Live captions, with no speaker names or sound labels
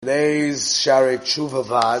Today's Shari Tshuva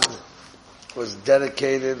Vad was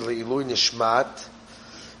dedicated Le'ilui Nishmat,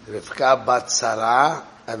 Rivka Bat Sarah,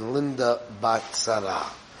 and Linda Bat Sarah.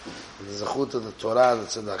 And the Zechut of the Torah and the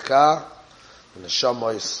Tzedakah, and the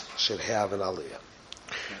Shamois should have an Aliyah.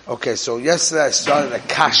 Okay, so yesterday I started a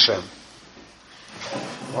Kasha.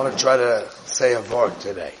 I want to try to say a word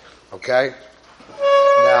today. Okay?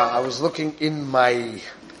 Now, I was looking in my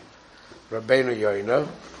Rabbeinu Yoina,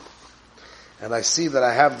 and I see that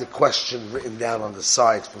I have the question written down on the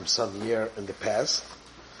side from some year in the past.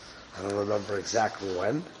 I don't remember exactly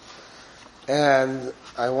when. And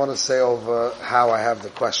I want to say over how I have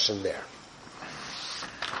the question there.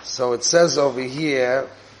 So it says over here,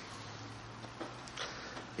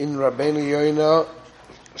 in Rabbeinu Yoina,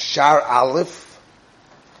 Shar Aleph,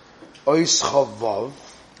 Ois Chavov,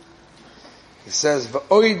 he says,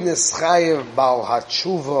 V'oid nischayev bal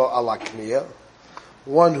hatshuva ala kniya,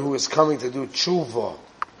 one who is coming to do tshuva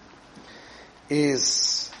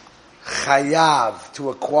is chayav to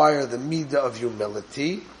acquire the midah of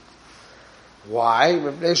humility. Why? He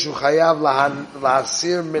has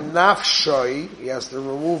to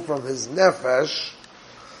remove from his nefesh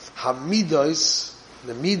hamidos,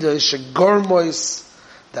 the midos shegormois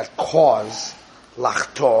that cause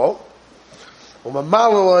lachto,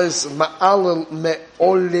 umamalois ma'alel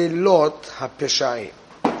me'olelot hapeshayim,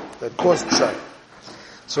 that cause pshayim.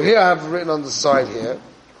 So here I have written on the side here,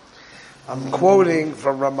 I'm quoting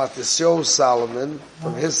from Ramat Yisrael Solomon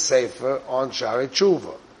from his Sefer on Shari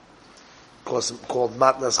Tshuva, called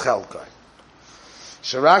Matnas Chelkai.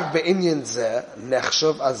 Sharak be'inyan zeh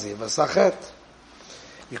nechshav aziva sachet.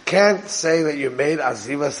 You can't say that you made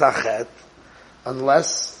aziva sachet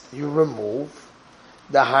unless you remove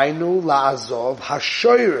the hainu la'azov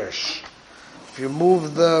hashoyresh. If you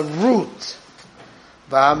move the root,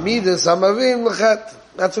 va'amidas hamavim l'chet.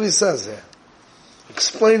 That's what he says here.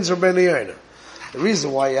 Explains Rabbeinu Yoina. The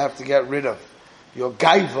reason why you have to get rid of your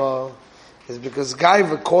gaiva is because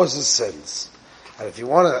gaiva causes sins. And if you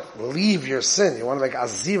want to leave your sin, you want to make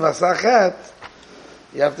aziva sachet,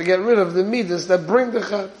 you have to get rid of the midas that bring the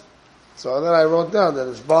chet. So then I wrote down that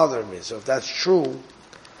it's bothering me. So if that's true,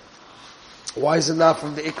 why is it not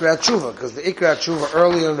from the Ikra Tshuva? Because the Ikra Tshuva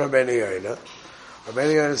earlier in Rabbeinu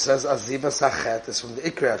Yoina says aziva sachet is from the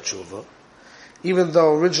Ikra Tshuva. Even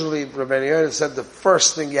though originally Rabbeinu Yoina said the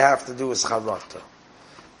first thing you have to do is charata.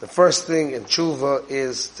 The first thing in tshuva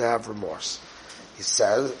is to have remorse. He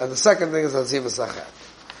says, and the second thing is aziva sachet.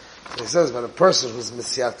 He says, when a person who's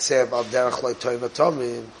misyatzev al derech lo toiva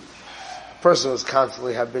tomim, a person who's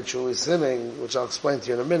constantly habitually sinning, which I'll explain to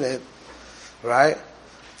you in a minute, right?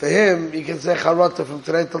 For him, you can say charata from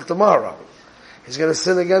today till tomorrow. He's going to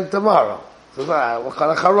sin again tomorrow. So what kind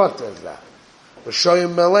of charata is that? We're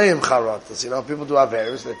showing meleim charatas. You know, people do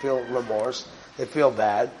averos, they feel remorse, they feel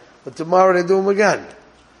bad, but tomorrow they do them again.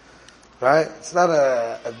 Right? It's not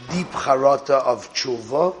a deep charata of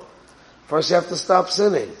tshuva. First you have to stop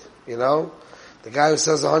sinning, you know? The guy who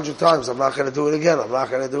says 100 times, I'm not going to do it again, I'm not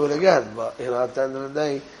going to do it again, but, you know, at the end of the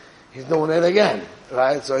day, he's doing it again.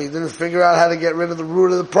 Right? So he didn't figure out how to get rid of the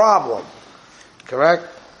root of the problem. Correct?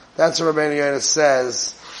 That's what Rabbeinu Yoina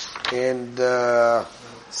says in the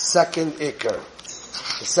second ikar.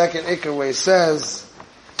 The second ikar where he says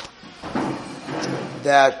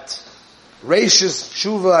that Reishis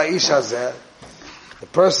Tshuva Ishazeh, the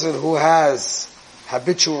person who has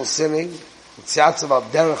habitual sinning, Tziyatzav al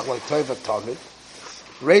derech lo toiva tomid,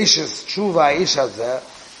 Reishis Tshuva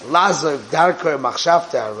Ishazeh, Lazar Darkoi Machshav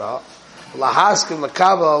Tehara, Lahaskim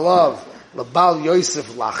Lakabal Alav, Labal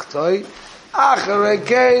Yosef Lachtoi, Acharei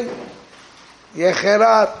Kein,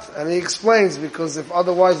 Yecherat, and he explains, because if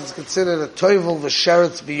otherwise it's considered a toivel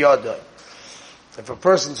v'sheretz biyodai. If a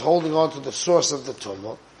person's holding on to the source of the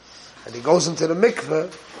tumah, and he goes into the mikveh,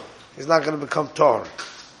 he's not going to become Torah.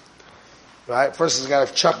 Right? First he's got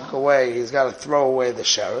to chuck away, he's got to throw away the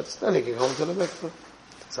sheretz, then he can go into the mikveh.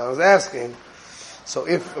 So I was asking, so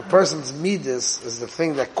if a person's midas is the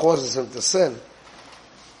thing that causes him to sin,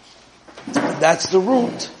 and that's the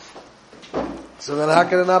root, so then how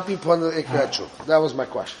can it not be put in the Ikra Tshuva? That was my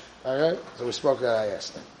question. Alright? So we spoke that I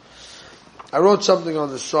asked them. I wrote something on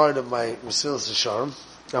the side of my Mesilas Yesharim,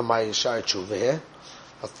 on my Shari Tshuva here,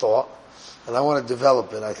 a thought, and I want to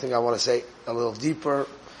develop it. I think I want to say a little deeper,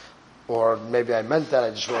 or maybe I meant that, I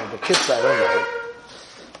just wanted to kiss that, I don't know.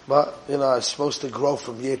 But, you know, it's supposed to grow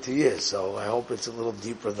from year to year, so I hope it's a little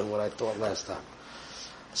deeper than what I thought last time.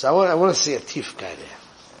 So I want to see a tifka there.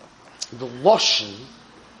 The Loshen,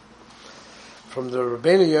 from the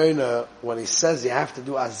Rabbeinu Yoina, when he says you have to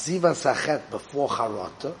do aziva sachet before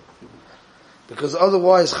charata, because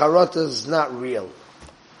otherwise charata is not real.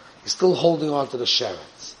 He's still holding on to the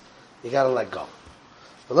sheretz. You gotta let go.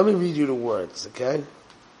 But let me read you the words, okay?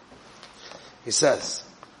 He says,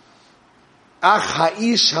 Ach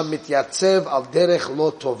ha'ish ha'mityatzev al derech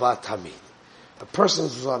lo tova tamid. A person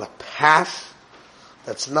who's on a path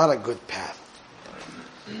that's not a good path.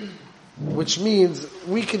 Which means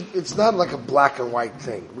it's not like a black and white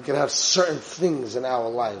thing. We can have certain things in our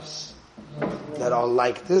lives that are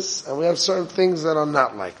like this, and we have certain things that are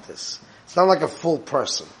not like this. It's not like a full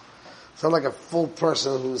person. It's not like a full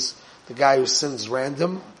person who's the guy who sins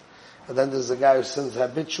random, and then there's the guy who sins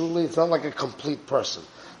habitually. It's not like a complete person.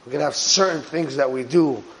 We can have certain things that we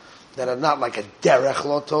do that are not like a derech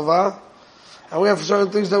lo tova, and we have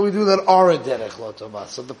certain things that we do that are a derech lo tova.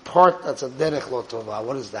 So the part that's a derech lo tova,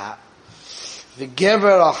 what is that?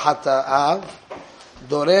 V'gever al hata'av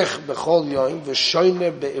dorech bechol yoim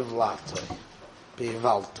v'shoyne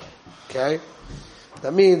be'ivaltoi. Okay?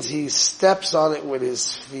 That means he steps on it with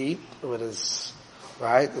his feet,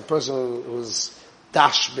 right? The person who's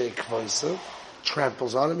dashbek voice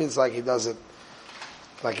tramples on it, means like he does it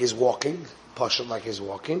like he's walking, push it like he's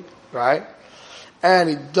walking, right? And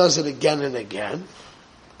he does it again and again.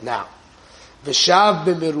 Now, v'shav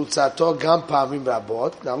b'merutzato gam pa'amim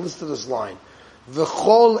rabot. Now listen to this line.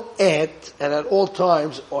 V'chol et, and at all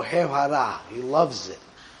times, ohev hara. He loves it.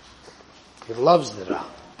 He loves the ra.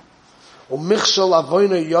 U'michshol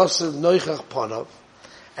avoyno yosef noichach ponav.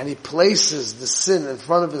 And he places the sin in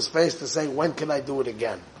front of his face to say, when can I do it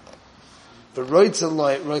again? Meaning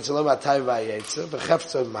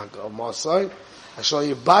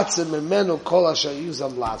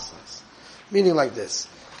like this.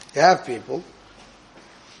 You have people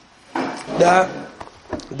that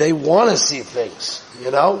they want to see things,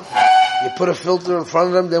 you know? You put a filter in front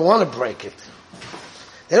of them, they want to break it.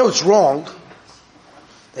 They know it's wrong.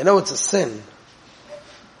 They know it's a sin.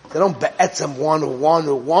 They don't be'etzem want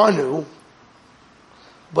to,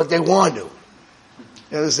 but they want to.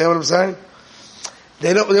 You understand what I'm saying?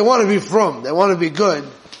 They want to be frum, they want to be good,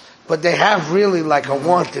 but they have really like a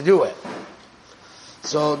want to do it.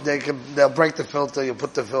 So they'll break the filter, you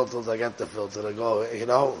put the filter, they get the filter, they go, you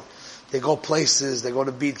know, they go places, they go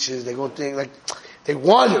to beaches, they go things, like, they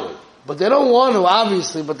want to, but they don't want to,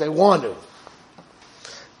 obviously, but they want to.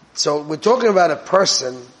 So we're talking about a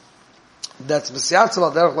person that's b'siyatzel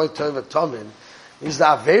al derech lo tov v'tomin, means the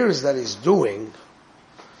averos that he's doing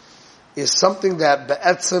is something that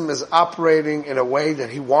be'etzim is operating in a way that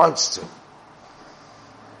he wants to.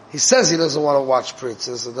 He says he doesn't want to watch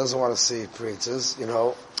preachers, he doesn't want to see preachers, you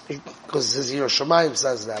know, because his Yirah Shamayim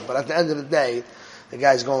says that. But at the end of the day, the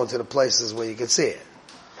guy's going to the places where you can see it.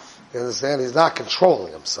 You understand? He's not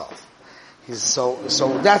controlling himself. So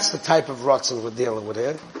that's the type of rotzen we're dealing with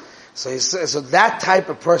here. So that type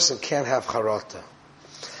of person can't have charata.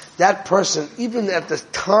 That person, even at the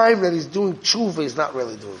time that he's doing tshuva, he's not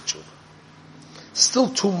really doing tshuva. Still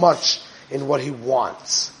too much in what he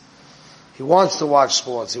wants. He wants to watch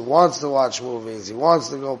sports, he wants to watch movies, he wants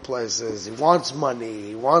to go places, he wants money,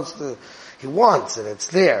 he wants it, it's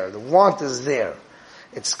there, the want is there.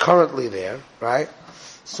 It's currently there, right?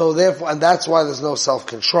 So therefore, and that's why there's no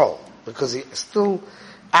self-control, because he still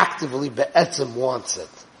actively be'etzim wants it.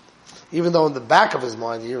 Even though in the back of his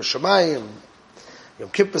mind, Yirah Shamayim, Yom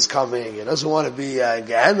Kippur's coming, he doesn't want to be in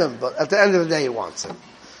Gehenna, but at the end of the day he wants it.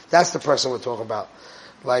 That's the person we're talking about.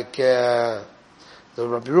 Like, the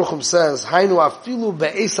Rabbi Rucham says, Hainu afilu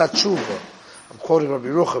be'es tshuva. I'm quoting Rabbi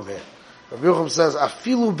Rucham here. Rabbi Rucham says,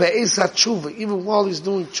 afilu be'es tshuva, even while he's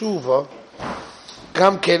doing tshuva,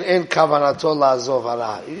 gam ken en kavanato la'azov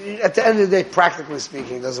hara. At the end of the day, practically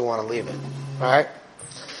speaking, he doesn't want to leave it. Right?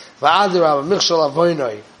 Va'adirah, michshol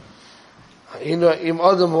avoinoi. Im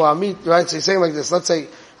adam hu amit, right? So he's saying like this, let's say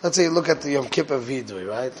you look at the Yom Kippur Vidui,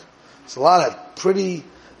 right? There's a lot of pretty,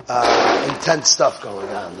 intense stuff going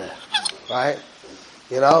on there. Right?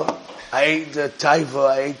 You know? I ate the taiva,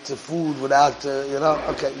 I ate the food without you know,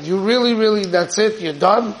 okay. You really, that's it? You're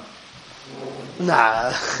done?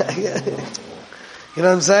 Nah. You know what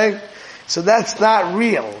I'm saying? So that's not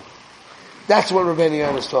real. That's what Rabbeinu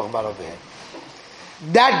Yonah was talking about over here.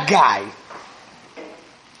 That guy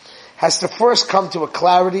has to first come to a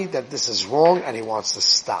clarity that this is wrong and he wants to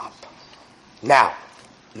stop. Now.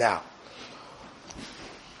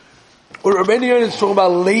 What Rabbeinu Yonah is talking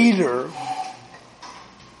about later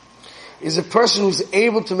is a person who's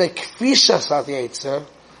able to make kfishas HaYetzer,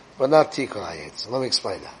 but not tikun HaYetzer. Let me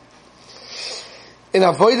explain that. In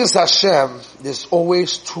Avodas Hashem, there's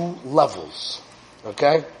always two levels.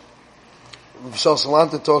 Okay? Shal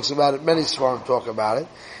Salanta talks about it, many Svarim talk about it.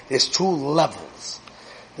 There's two levels.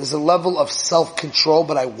 There's a level of self-control,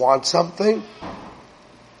 but I want something.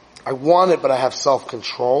 I want it, but I have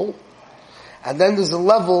self-control. And then there's a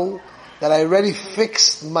level that I already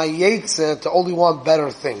fixed my yetzer to only want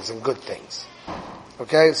better things and good things.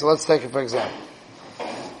 Okay, so let's take it for example.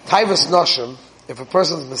 Taivas Noshim, if a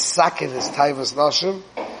person's misakin his Taivas Noshim,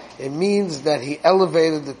 it means that he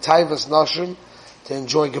elevated the Taivas Noshim to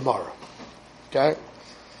enjoy Gemara. Okay?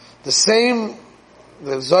 The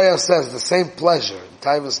Zohar says, the same pleasure in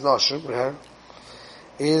Taivas Noshim, right,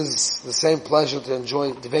 is the same pleasure to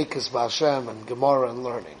enjoy Dveikus B'Hashem and Gemara and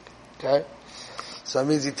learning. Okay? So that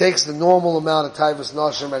means he takes the normal amount of Taivas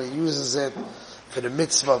Noshim and he uses it for the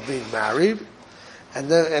mitzvah of being married,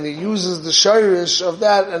 and he uses the shayrish of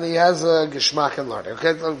that and he has a geshmak in learning.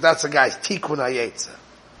 Okay? That's a guy's tikkun hayetza.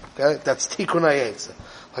 Okay? That's tikkun hayetza.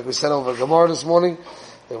 Like we said over Gemara this morning,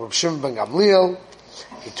 Reb Shimon ben Gamliel,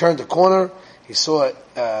 he turned the corner, he saw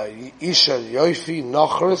Isha Yoifi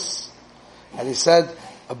Nochris, and he said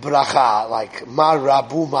a bracha, like Ma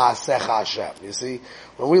Rabu Ma'asecha Hashem. You see,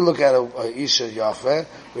 when we look at a Isha Yofe,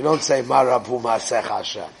 we don't say Ma Rabu Ma'asecha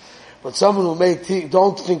Hashem. But someone who may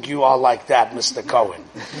don't think you are like that, Mr. Cohen.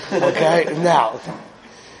 Okay? Now,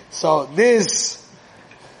 so this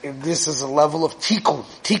is a level of tikkun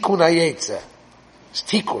hayetze. It's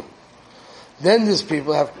tikkun. Then these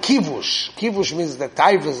people have kivush. Kivush means the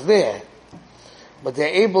taiva is there, but they're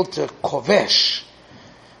able to kovesh.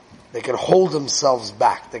 They can hold themselves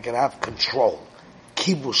back. They can have control.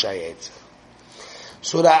 Kivush hayetze.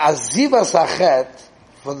 So the aziva sachet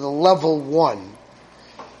for the level 1,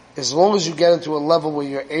 as long as you get into a level where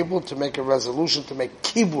you're able to make a resolution to make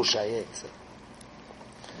kivush hayetze,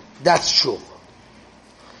 that's true.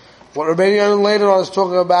 What Rabbeinu Yochanan later on is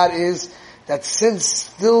talking about is that since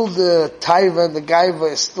still the taiva and the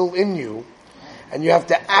gaiva is still in you, and you have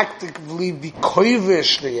to actively be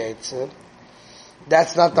koivish the yetzer,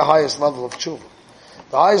 that's not the highest level of tshuva.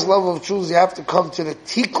 The highest level of tshuva is you have to come to the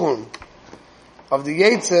tikkun of the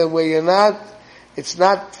yetzer where you're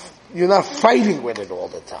not fighting with it all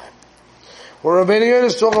the time. What Rabbeinu Yochanan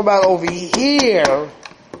is talking about over here,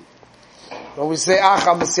 when we say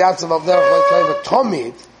Acham B'Siyatzav Al Derech Lo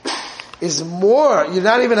Tomid, is more, you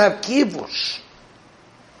not even have kibush.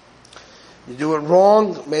 You do it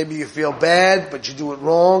wrong, maybe you feel bad, but you do it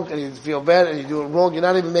wrong, and you feel bad, and you do it wrong, you're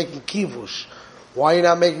not even making kibush. Why are you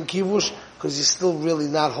not making kibush? Because you're still really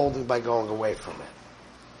not holding by going away from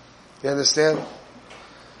it. You understand?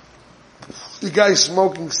 The guy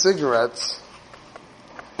smoking cigarettes,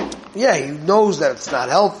 yeah, he knows that it's not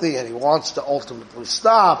healthy, and he wants to ultimately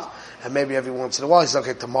stop, and maybe every once in a while he says,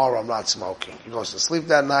 okay, tomorrow I'm not smoking. He goes to sleep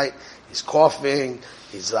that night, he's coughing,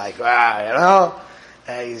 he's like,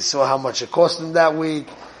 and he saw how much it cost him that week,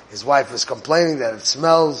 his wife is complaining that it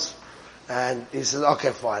smells, and he says,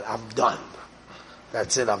 okay, fine, I'm done.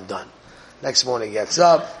 That's it, I'm done. Next morning he gets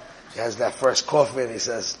up, he has that first coffee, and he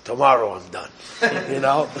says, tomorrow I'm done.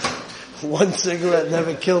 One cigarette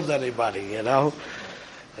never killed anybody,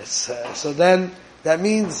 so then, that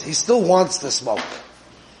means he still wants to smoke.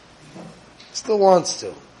 Still wants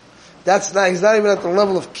to. He's not even at the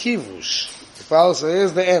level of kivush. So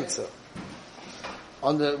here's the answer.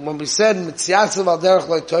 When we said, Mitziyatzav Al Derech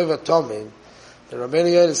Lo Tova Tomid, the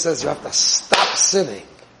Rabbeinu Yochanan says you have to stop sinning.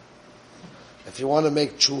 If you want to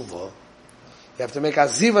make tshuva, you have to make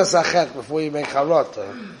aziva sachet before you make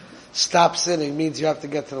harota. Stop sinning means you have to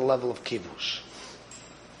get to the level of kivush.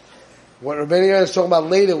 What Rabbeinu Yochanan is talking about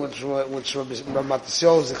later, which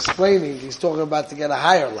Matisyahu is explaining, he's talking about to get a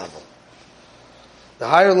higher level. The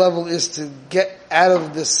higher level is to get out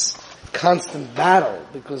of this constant battle,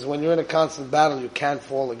 because when you're in a constant battle, you can't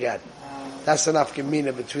fall again. That's enough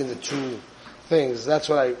gemina between the two things. That's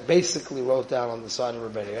what I basically wrote down on the side of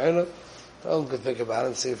Rabbeinu Yochanan. Everyone could think about it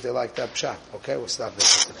and see if they like that pshat. Okay, we'll stop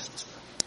there.